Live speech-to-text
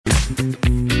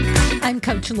I'm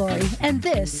Coach Lori, and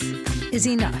this is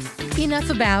Enough. Enough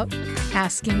about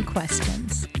asking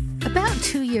questions. About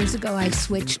 2 years ago, I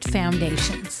switched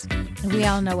foundations. And we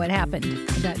all know what happened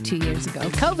about 2 years ago.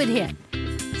 COVID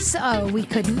hit. So we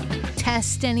couldn't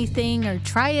test anything or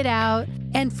try it out.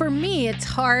 And for me, it's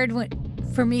hard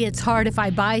if I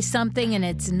buy something and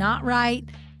it's not right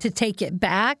to take it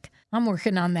back. I'm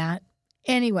working on that.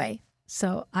 Anyway,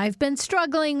 so I've been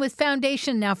struggling with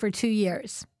foundation now for 2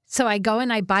 years. So I go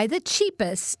and I buy the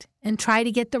cheapest and try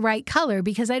to get the right color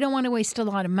because I don't want to waste a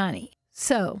lot of money.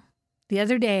 So the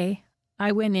other day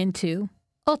I went into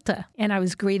Ulta and I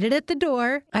was greeted at the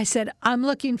door. I said, I'm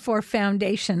looking for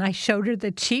foundation. I showed her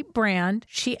the cheap brand.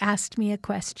 She asked me a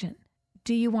question.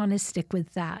 Do you want to stick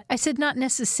with that? I said, not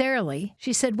necessarily.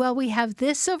 She said, well, we have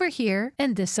this over here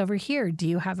and this over here. Do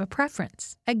you have a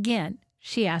preference? Again,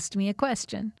 she asked me a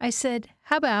question. I said,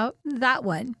 how about that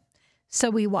one? So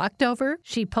we walked over.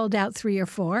 She pulled out 3 or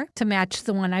 4 to match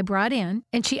the one I brought in,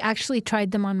 and she actually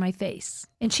tried them on my face.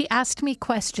 And she asked me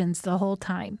questions the whole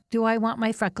time. Do I want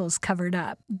my freckles covered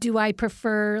up? Do I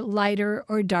prefer lighter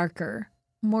or darker?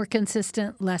 More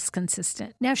consistent, less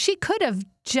consistent? Now, she could have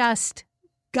just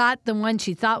got the one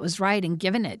she thought was right and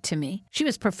given it to me. She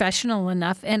was professional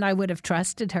enough and I would have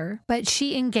trusted her, but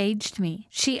she engaged me.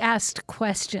 She asked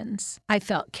questions. I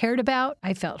felt cared about,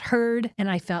 I felt heard,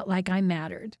 and I felt like I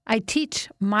mattered. I teach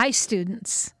my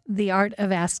students the art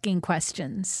of asking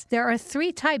questions. There are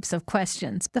 3 types of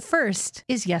questions. The first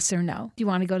is yes or no. Do you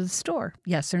want to go to the store?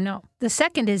 Yes or no. The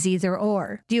second is either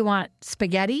or. Do you want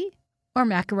spaghetti or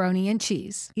macaroni and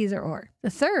cheese? Either or. The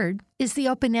third is the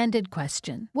open-ended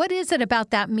question. What is it about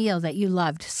that meal that you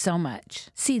loved so much?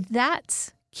 See,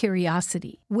 that's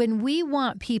curiosity. When we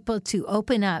want people to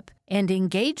open up and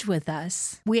engage with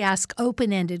us, we ask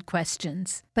open-ended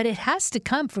questions, but it has to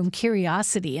come from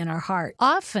curiosity in our heart.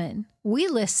 Often, we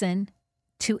listen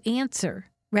to answer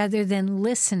rather than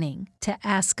listening to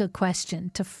ask a question,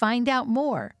 to find out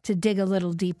more, to dig a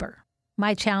little deeper.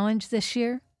 My challenge this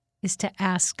year is to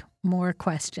ask more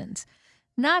questions.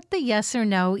 Not the yes or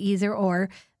no, either or.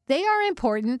 They are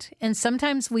important, and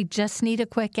sometimes we just need a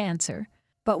quick answer.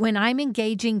 But when I'm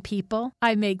engaging people,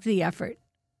 I make the effort,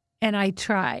 and I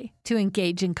try to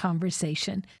engage in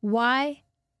conversation. Why?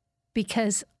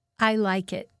 Because I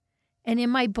like it. And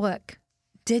in my book,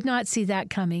 Did Not See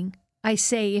That Coming, I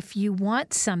say if you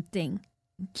want something,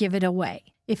 give it away.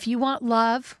 If you want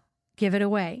love, give it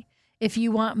away. If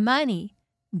you want money,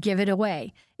 give it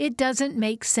away. It doesn't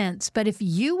make sense, but if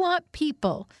you want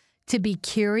people to be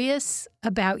curious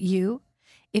about you,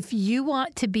 if you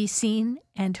want to be seen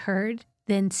and heard,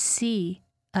 then see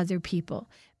other people.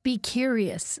 Be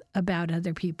curious about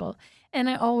other people. And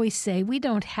I always say we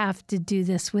don't have to do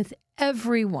this with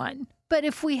everyone, but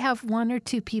if we have 1 or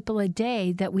 2 people a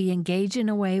day that we engage in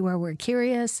a way where we're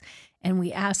curious and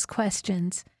we ask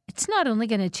questions, it's not only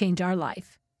going to change our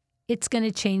life, it's going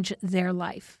to change their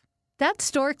life. That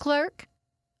store clerk,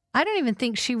 I don't even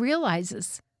think she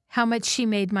realizes how much she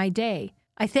made my day.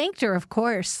 I thanked her, of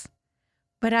course,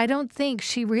 but I don't think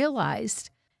she realized.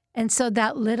 And so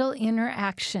that little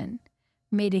interaction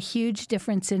made a huge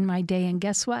difference in my day. And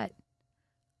guess what?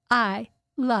 I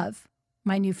love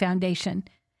my new foundation.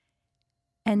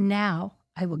 And now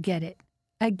I will get it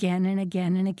again and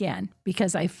again and again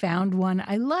because I found one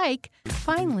I like,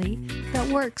 finally, that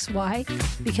works. Why?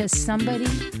 Because somebody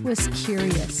was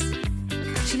curious.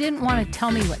 She didn't want to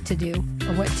tell me what to do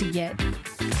or what to get.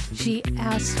 She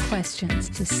asked questions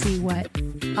to see what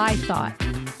I thought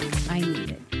I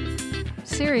needed.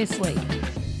 Seriously,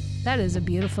 that is a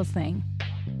beautiful thing.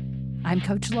 I'm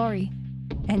Coach Lori,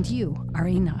 and you are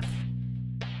enough.